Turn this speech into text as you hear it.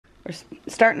We're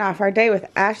starting off our day with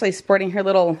Ashley sporting her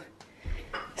little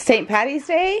St. Patty's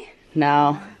Day.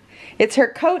 No, it's her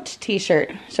coach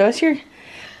t-shirt. Show us your,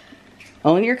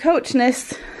 own your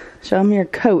coachness. Show them your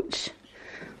coach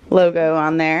logo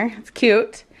on there. It's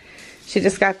cute. She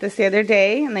just got this the other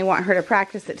day and they want her to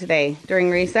practice it today during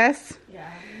recess. Yeah,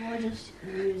 we'll just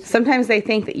use Sometimes they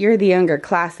think that you're the younger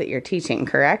class that you're teaching,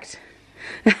 correct?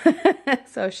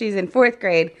 So if she's in 4th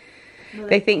grade,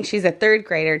 they think she's a 3rd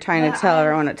grader trying to tell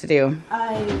everyone what to do.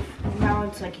 Now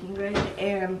in 2nd grade,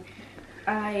 and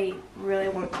I really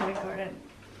want kindergarten.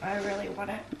 I really want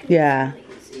it. Yeah. Really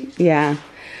easy. Yeah.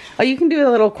 Oh, you can do a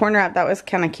little corner up. That was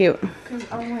kind of cute. Because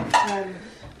all my friends.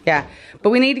 Yeah.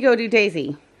 But we need to go do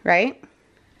Daisy, right?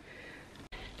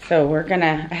 So we're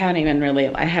gonna, I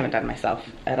haven't done myself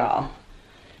at all.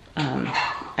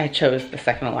 I chose the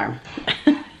 2nd alarm.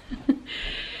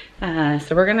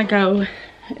 So we're gonna go,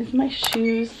 is my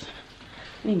shoes,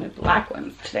 I need my black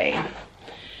ones today.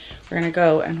 We're gonna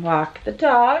go and walk the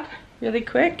dog really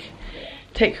quick,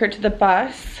 take her to the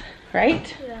bus,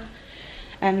 right? Yeah.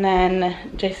 And then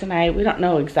Jason and I, we don't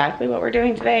know exactly what we're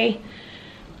doing today.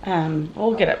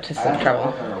 We'll get up to some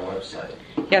trouble. Work on our website.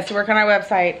 He has to work on our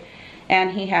website,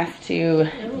 and he has to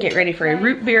get ready for a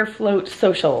root beer float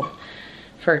social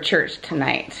for church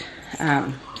tonight.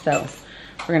 So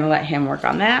we're gonna let him work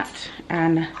on that,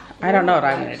 and I don't know what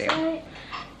I'm gonna do.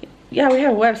 Yeah, we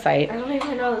have a website. I don't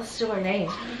even know the store name.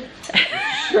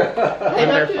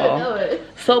 Wonderful.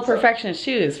 Soul Perfection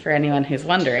Shoes for anyone who's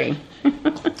wondering.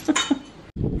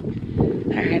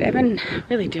 Alright, I've been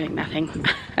really doing nothing.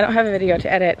 I don't have a video to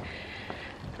edit.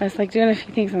 I was like doing a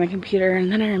few things on the computer,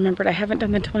 and then I remembered I haven't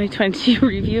done the 2022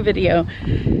 review video.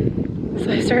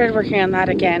 So I started working on that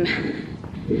again.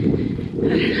 I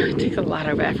don't know, it takes a lot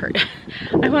of effort.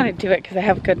 I want to do it because I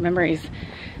have good memories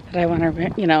that I want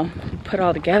to, you know, put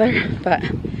all together. But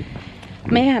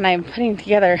man, I'm putting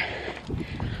together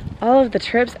all of the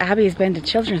trips Abby's been to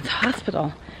Children's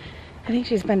Hospital. I think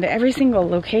she's been to every single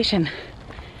location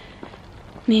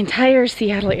in the entire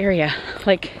Seattle area.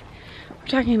 Like, we're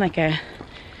talking like a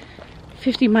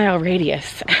 50-mile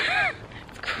radius.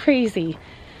 It's crazy.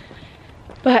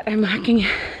 But I'm heading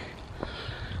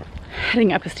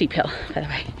up a steep hill, by the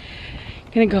way.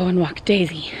 Gonna go and walk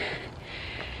Daisy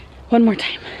one more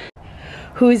time.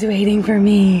 Who's waiting for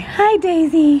me? Hi,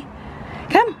 Daisy.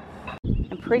 Come.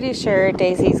 I'm pretty sure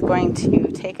Daisy's going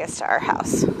to take us to our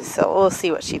house, so we'll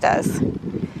see what she does.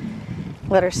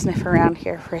 Let her sniff around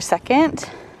here for a second.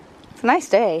 It's a nice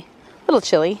day. A little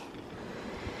chilly.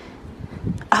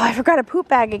 Oh, I forgot a poop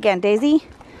bag again, Daisy.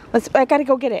 I gotta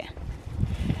go get it.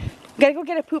 Gotta go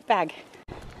get a poop bag.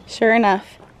 Sure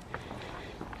enough.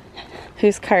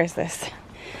 Whose car is this?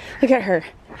 Look at her.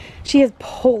 She is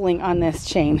pulling on this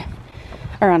chain.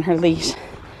 Or on her leash.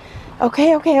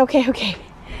 Okay.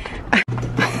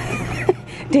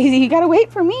 Daisy, you gotta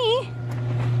wait for me.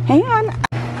 Hang on.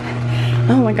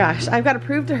 Oh my gosh, I've got to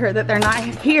prove to her that they're not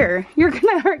here. You're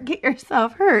gonna get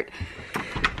yourself hurt.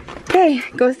 Okay,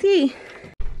 go see.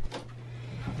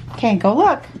 Okay, go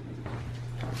look.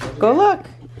 Go look.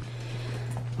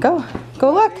 Go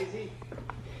look.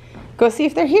 Go see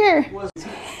if they're here.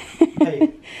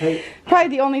 Hey. Probably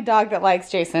the only dog that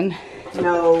likes Jason.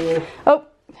 No. Oh.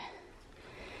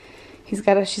 She's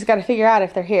gotta figure out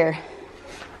if they're here.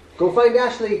 Go find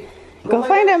Ashley. Go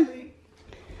find him.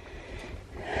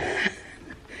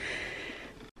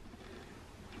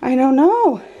 I don't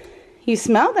know. You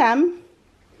smell them.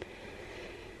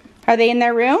 Are they in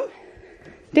their room?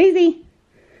 Daisy.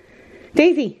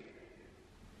 Daisy.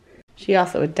 She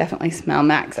also would definitely smell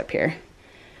Max up here.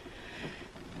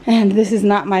 And this is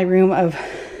not my room of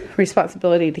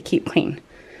responsibility to keep clean,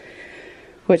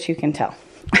 which you can tell.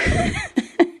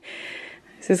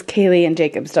 This is Kaylee and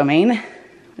Jacob's domain,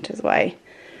 which is why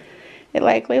it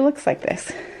likely looks like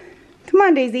this. Come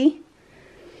on, Daisy.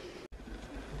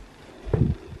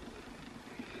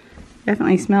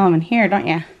 Definitely smell them in here, don't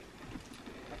you?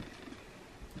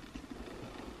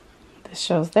 This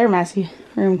shows their messy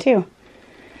room too.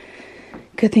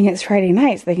 Good thing it's Friday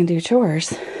night so they can do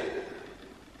chores.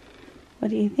 What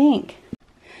do you think?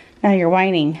 Now you're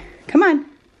whining. Come on.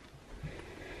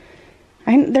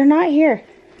 They're not here.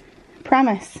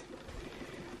 Promise.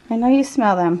 I know you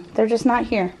smell them. They're just not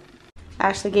here.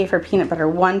 Ashley gave her peanut butter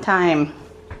one time.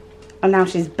 And now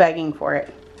she's begging for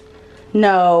it.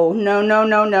 No.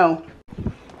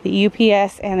 The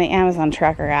UPS and the Amazon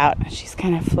truck are out. She's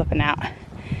kind of flipping out.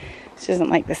 She doesn't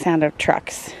like the sound of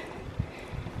trucks.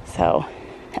 So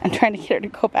I'm trying to get her to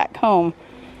go back home.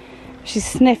 She's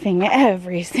sniffing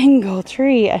every single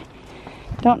tree. I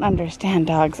don't understand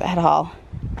dogs at all.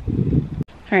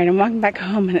 All right, I'm walking back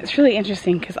home, and it's really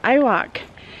interesting because I walk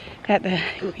at the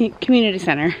community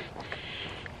center,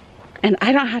 and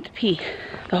I don't have to pee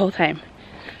the whole time.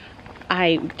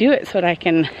 I do it so that I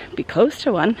can be close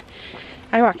to one.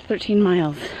 I walked 13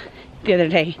 miles the other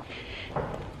day.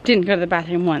 Didn't go to the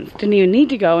bathroom once. Didn't even need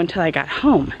to go until I got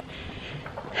home.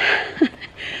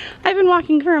 I've been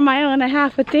walking for 1.5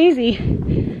 miles with Daisy,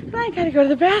 and I gotta go to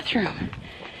the bathroom.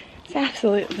 It's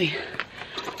absolutely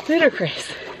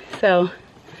ludicrous. So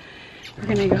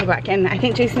we're gonna go back in. I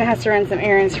think Jason has to run some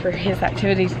errands for his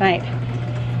activity tonight.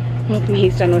 I'm hoping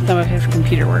he's done with some of his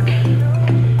computer work.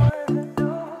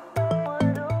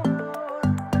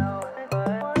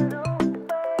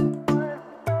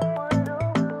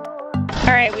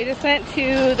 All right, we just went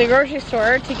to the grocery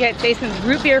store to get Jason's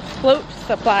root beer float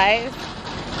supplies,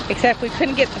 except we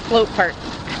couldn't get the float part.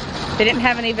 They didn't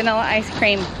have any vanilla ice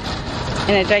cream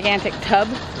in a gigantic tub,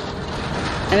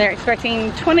 and they're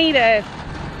expecting 20 to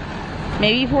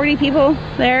maybe 40 people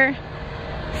there.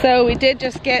 So we did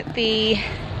just get the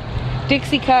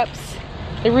Dixie cups,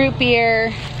 the root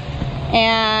beer,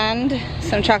 and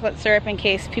some chocolate syrup in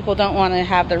case people don't want to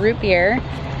have the root beer.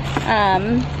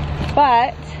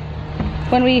 But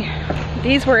when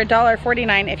these were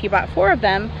 $1.49 if you bought 4 of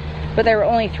them, but there were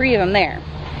only 3 of them there.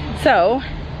 So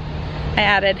I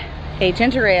added a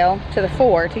ginger ale to the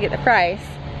 4 to get the price.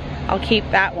 I'll keep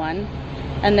that one.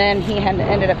 And then he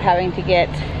ended up having to get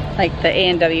like the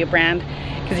A&W brand,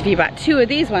 because if you bought 2 of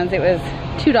these ones, it was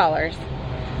 $2.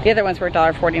 The other ones were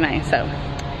 $1.49. So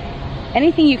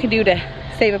anything you can do to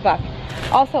save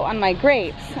 $1. Also on my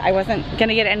grapes, I wasn't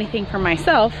gonna get anything for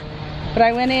myself, but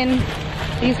I went in,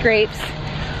 these grapes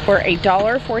were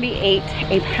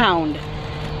 $1.48 a pound.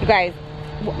 You guys,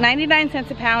 99 cents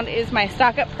a pound is my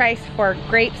stock up price for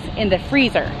grapes in the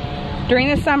freezer. During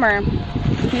the summer,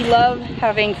 we love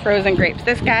having frozen grapes.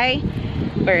 This guy,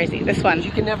 where is he? This one.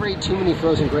 You can never eat too many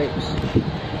frozen grapes.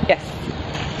 Yes.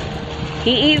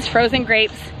 He eats frozen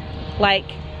grapes like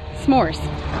s'mores.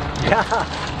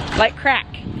 Like crack,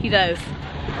 he does.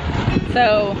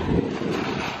 So,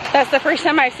 that's the first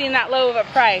time I've seen that low of a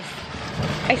price.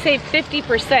 I saved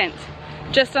 50%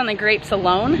 just on the grapes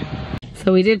alone.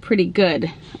 So we did pretty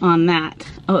good on that.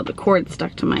 Oh, the cord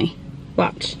stuck to my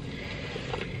watch.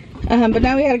 But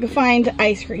now we gotta go find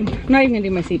ice cream. I'm not even gonna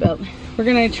do my seatbelt. We're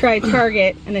gonna try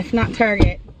Target, and if not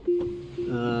Target,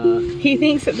 he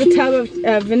thinks that the tub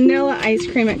of vanilla ice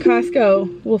cream at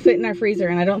Costco will fit in our freezer,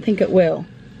 and I don't think it will.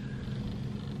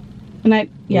 And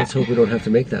yeah. Let's hope we don't have to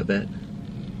make that bet.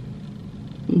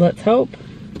 Let's hope.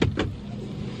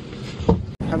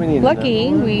 How many?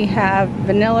 Lucky we have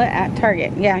vanilla at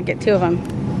Target. Yeah, get 2 of them.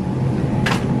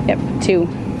 Yep, 2.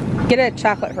 Get a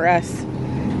chocolate for us.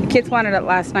 The kids wanted it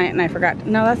last night and I forgot.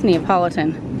 No, that's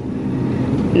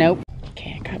Neapolitan. Nope.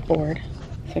 Okay, I got bored.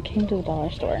 So I came to the dollar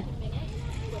store.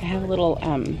 I have a little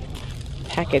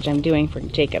package I'm doing for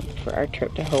Jacob for our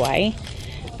trip to Hawaii.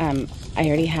 I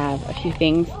already have a few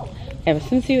things. I have a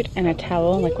swimsuit and a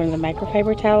towel, like one of the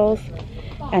microfiber towels.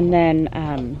 And then,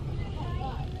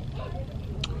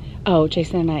 oh,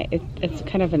 Jason and I, it's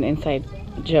kind of an inside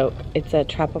joke. It's a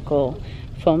tropical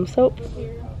foam soap.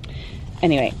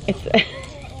 Anyway, it's,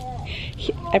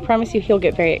 I promise you he'll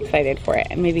get very excited for it,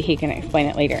 and maybe he can explain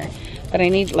it later. But I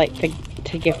need like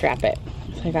to gift wrap it.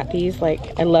 So I got these,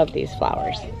 like, I love these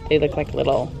flowers. They look like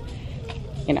little,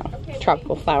 you know,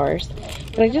 tropical flowers.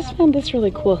 But I just found this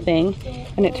really cool thing,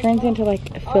 and it turns into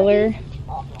like a filler,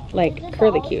 like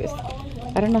curlicues.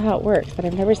 I don't know how it works, but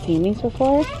I've never seen these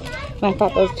before. And I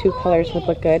thought those 2 colors would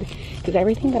look good, because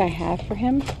everything that I have for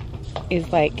him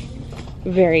is like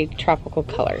very tropical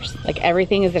colors. Like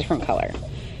everything is a different color.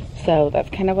 So that's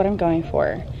kind of what I'm going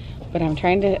for. But I'm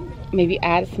trying to maybe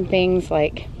add some things,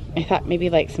 like I thought maybe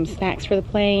like some snacks for the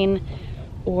plane,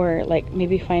 or like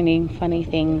maybe finding funny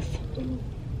things.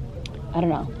 I don't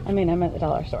know. I mean, I'm at the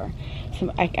dollar store.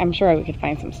 So I'm sure we could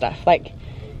find some stuff. Like,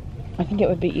 I think it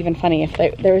would be even funny if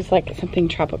there was like something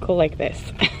tropical like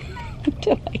this to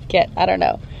like get. I don't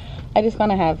know. I just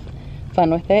want to have fun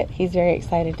with it. He's very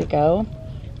excited to go,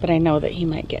 but I know that he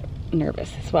might get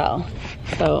nervous as well.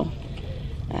 So,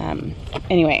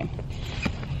 anyway,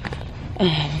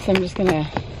 so I'm just gonna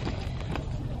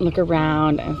look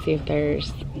around and see if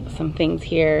there's some things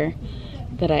here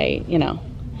that I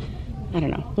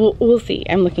don't know. We'll see.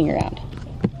 I'm looking around.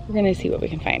 We're gonna see what we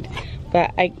can find.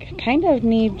 But I kind of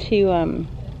need to,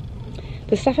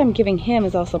 the stuff I'm giving him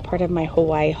is also part of my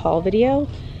Hawaii haul video.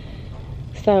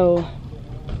 So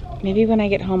maybe when I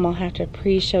get home, I'll have to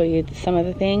pre-show you some of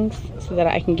the things so that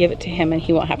I can give it to him and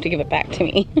he won't have to give it back to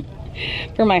me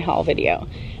for my haul video.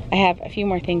 I have a few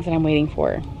more things that I'm waiting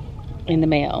for in the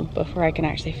mail before I can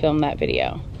actually film that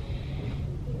video.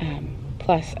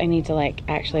 Plus, I need to like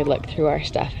actually look through our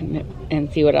stuff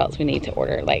and see what else we need to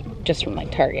order, like just from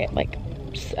like Target, like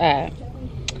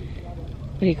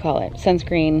what do you call it?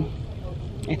 Sunscreen,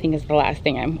 I think is the last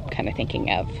thing I'm kind of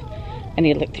thinking of. I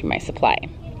need to look through my supply.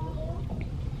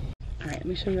 All right, let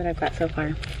me show you what I've got so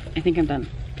far. I think I'm done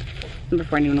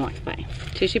before anyone walks by.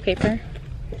 Tissue paper.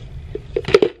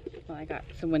 Well, I got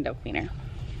some window cleaner.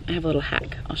 I have a little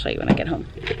hack. I'll show you when I get home.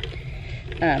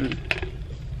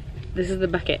 This is the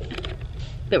bucket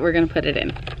that we're gonna put it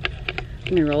in.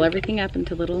 I'm gonna roll everything up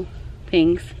into little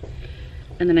things,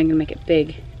 and then I'm gonna make it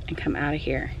big and come out of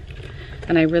here.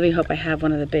 And I really hope I have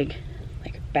one of the big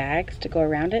like bags to go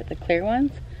around it, the clear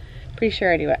ones. Pretty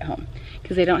sure I do at home,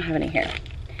 because they don't have any here.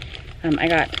 I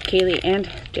got Kaylee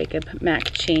and Jacob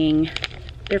matching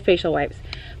their facial wipes,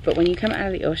 but when you come out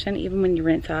of the ocean, even when you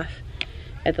rinse off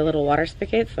at the little water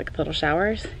spigots, like the little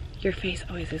showers, your face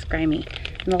always is grimy.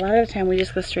 And a lot of the time we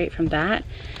just go straight from that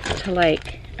to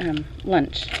like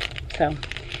lunch. So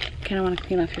kind of want to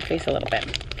clean off your face a little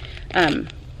bit. And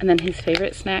then his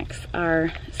favorite snacks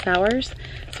are sours.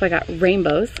 So I got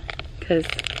rainbows, because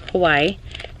Hawaii,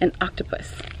 and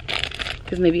octopus.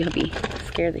 Because maybe he'll be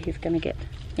scared that he's gonna get,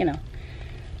 you know,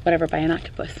 whatever by an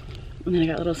octopus. And then I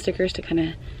got little stickers to kind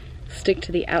of stick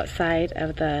to the outside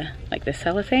of the, like the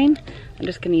cellophane. I'm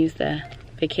just gonna use the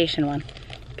vacation one,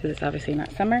 because it's obviously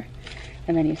not summer.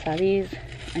 And then you saw these,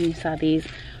 and you saw these.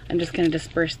 I'm just gonna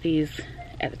disperse these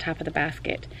at the top of the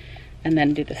basket and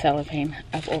then do the cellophane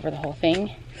up over the whole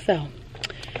thing. So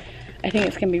I think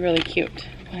it's gonna be really cute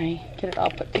when I get it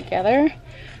all put together.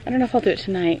 I don't know if I'll do it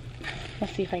tonight. We'll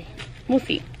see if we'll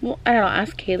see. Well, I don't know,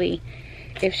 ask Kaylee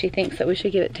if she thinks that we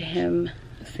should give it to him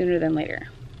sooner than later.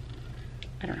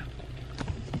 I don't know.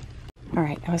 All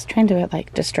right, I was trying to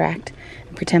like distract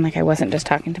and pretend like I wasn't just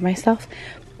talking to myself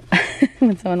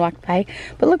when someone walked by,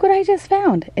 but look what I just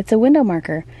found. It's a window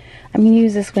marker. I'm gonna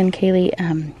use this when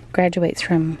Kaylee graduates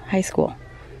from high school.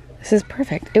 This is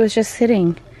perfect. It was just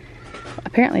sitting,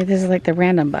 apparently this is like the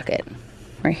random bucket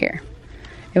right here.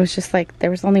 It was just like,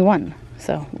 there was only one,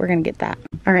 so we're gonna get that.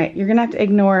 All right, you're gonna have to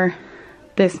ignore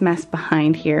this mess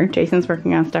behind here. Jason's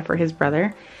working on stuff for his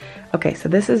brother. Okay, so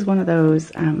this is one of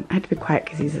those, I have to be quiet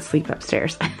because he's asleep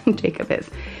upstairs. Jacob is.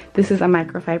 This is a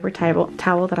microfiber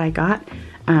towel that I got.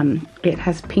 It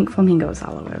has pink flamingos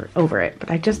all over it,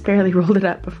 but I just barely rolled it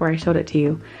up before I showed it to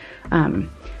you. And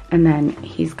then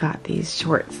he's got these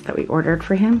shorts that we ordered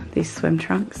for him, these swim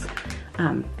trunks.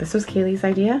 This was Kaylee's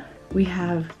idea. We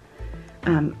have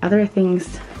other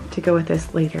things to go with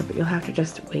this later, but you'll have to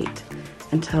just wait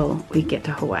until we get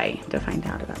to Hawaii to find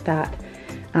out about that.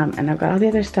 And I've got all the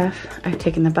other stuff. I've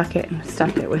taken the bucket and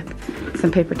stuffed it with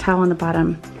some paper towel on the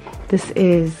bottom. This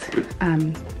is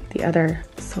the other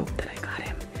soap that I got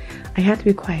him. I have to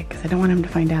be quiet because I don't want him to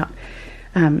find out.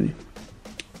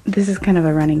 This is kind of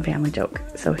a running family joke,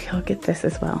 so he'll get this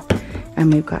as well.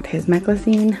 And we've got his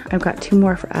meclizine. I've got 2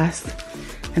 more for us,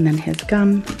 and then his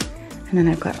gum. And then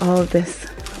I've got all of this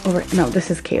over, no,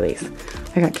 this is Kaylee's.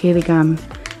 I got Kaylee gum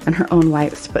and her own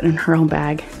wipes to put in her own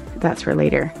bag. That's for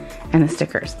later. And the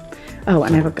stickers. Oh,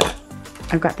 and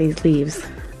I've got these leaves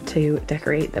to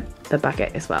decorate the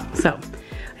bucket as well. So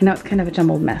I know it's kind of a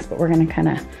jumbled mess, but we're gonna kind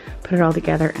of put it all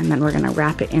together, and then we're gonna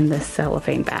wrap it in this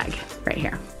cellophane bag right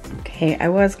here. Okay, I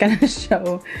was gonna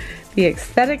show the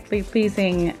aesthetically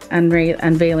pleasing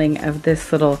unveiling of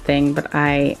this little thing, but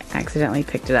I accidentally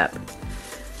picked it up.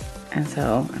 And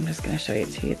so I'm just gonna show it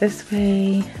to you this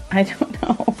way. I don't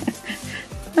know.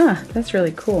 Ah, that's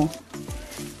really cool.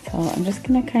 So I'm just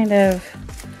gonna kind of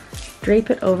drape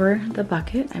it over the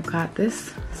bucket. I've got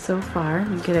this so far.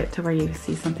 Let me get it to where you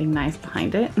see something nice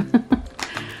behind it.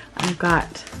 I've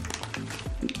got,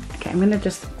 okay,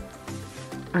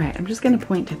 all right, I'm just gonna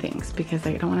point to things because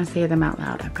I don't wanna say them out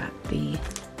loud. I've got these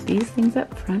things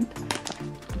up front.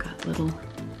 I've got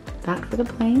that for the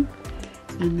plane,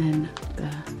 and then the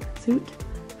suit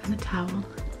and the towel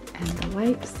and the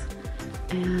wipes.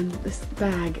 And this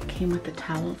bag came with the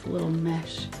towel, it's a little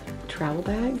mesh travel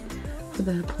bag for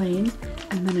the plane.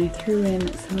 And then I threw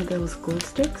in some of those glow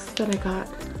sticks that I got.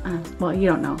 Well, you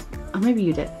don't know. Oh, maybe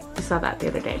you did. You saw that the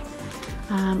other day.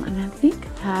 And I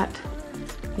think that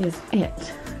is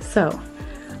it. So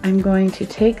I'm going to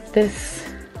take this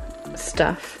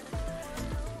stuff,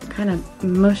 kind of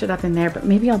mush it up in there, but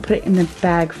maybe I'll put it in the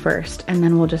bag first, and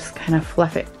then we'll just kind of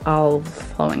fluff it all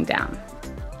flowing down.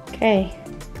 Okay.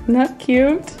 Isn't that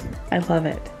cute? I love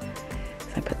it.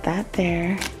 So I put that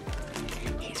there.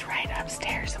 He's right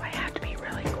upstairs, so I have to be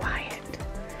really quiet.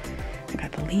 I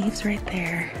got the leaves right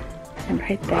there and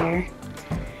right there.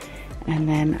 And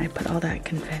then I put all that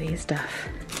confetti stuff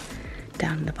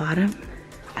down the bottom.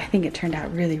 I think it turned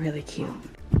out really, really cute.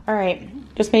 All All right,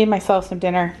 just made myself some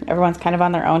dinner. Everyone's kind of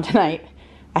on their own tonight.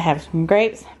 I have some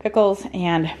grapes, pickles,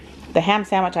 and the ham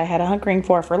sandwich I had a hunkering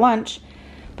for lunch,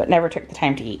 but never took the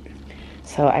time to eat.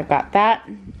 So I've got that.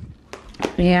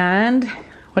 And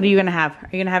what are you gonna have? Are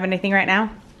you gonna have anything right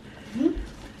now?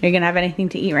 Are you gonna have anything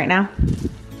to eat right now?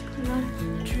 No.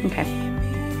 Okay.